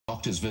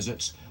doctor's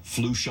visits,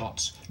 flu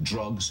shots,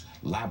 drugs,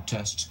 lab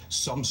tests,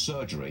 some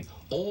surgery,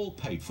 all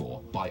paid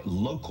for by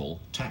local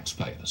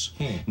taxpayers.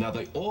 Now,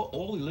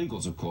 all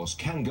illegals, of course,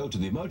 can go to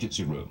the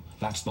emergency room.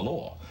 That's the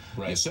law.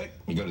 Right. You're sick,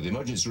 you go to the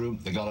emergency room,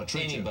 they got to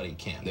treat you. Anybody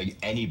can.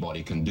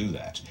 Anybody can do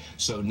that.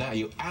 So now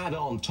you add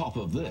on top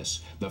of this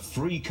the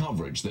free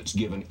coverage that's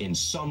given in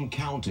some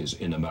counties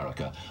in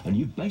America, and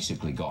you've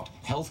basically got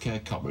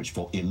healthcare coverage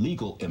for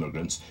illegal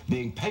immigrants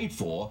being paid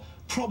for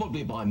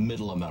probably by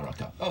middle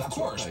America. Of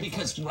course,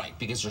 because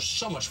there's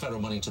so much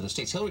federal money to the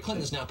states. Hillary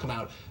Clinton has now come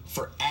out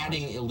for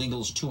adding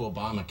illegals to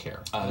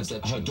Obamacare.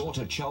 Her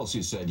daughter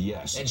Chelsea said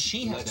yes. And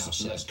she has now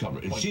said. Let's cover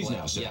it. She's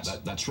now said yes.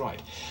 That's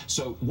right.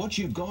 So what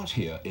you've got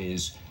here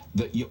is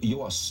that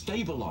you are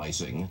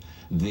stabilizing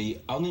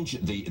the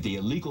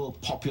illegal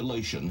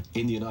population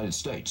in the United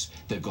States.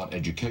 They've got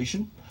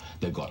education,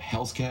 they've got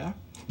health care,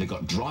 they've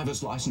got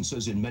driver's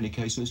licenses in many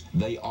cases.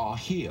 They are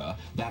here.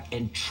 That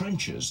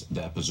entrenches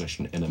their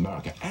position in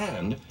America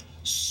and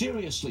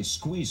seriously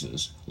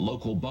squeezes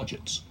local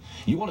budgets.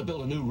 You want to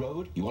build a new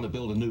road, you want to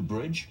build a new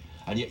bridge,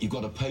 and yet you've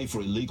got to pay for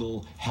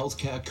illegal health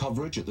care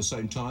coverage at the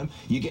same time.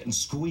 You're getting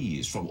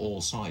squeezed from all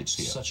sides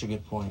here. Such a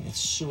good point. It's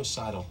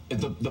suicidal.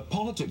 The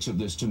politics of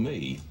this, to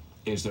me,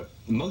 is that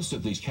most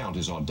of these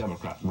counties are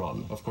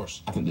Democrat-run. Of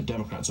course. I think the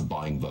Democrats are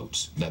buying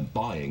votes. They're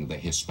buying the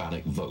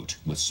Hispanic vote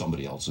with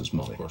somebody else's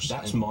money. Of course.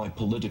 That's my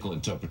political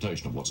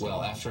interpretation of what's going on.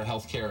 Well, after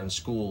health care and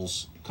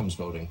schools comes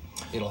voting.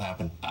 It'll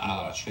happen.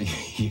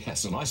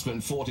 Yes, and I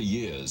spent 40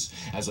 years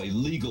as a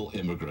legal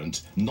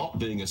immigrant, not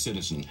being a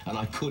citizen, and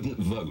I couldn't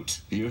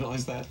vote. You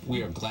realize that?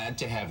 We are glad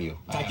to have you.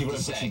 Thank you very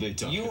much indeed,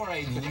 Tucker. You are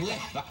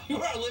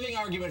a living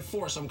argument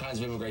for some kinds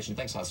of immigration.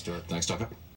 Thanks a lot, Stuart. Thanks, Tucker.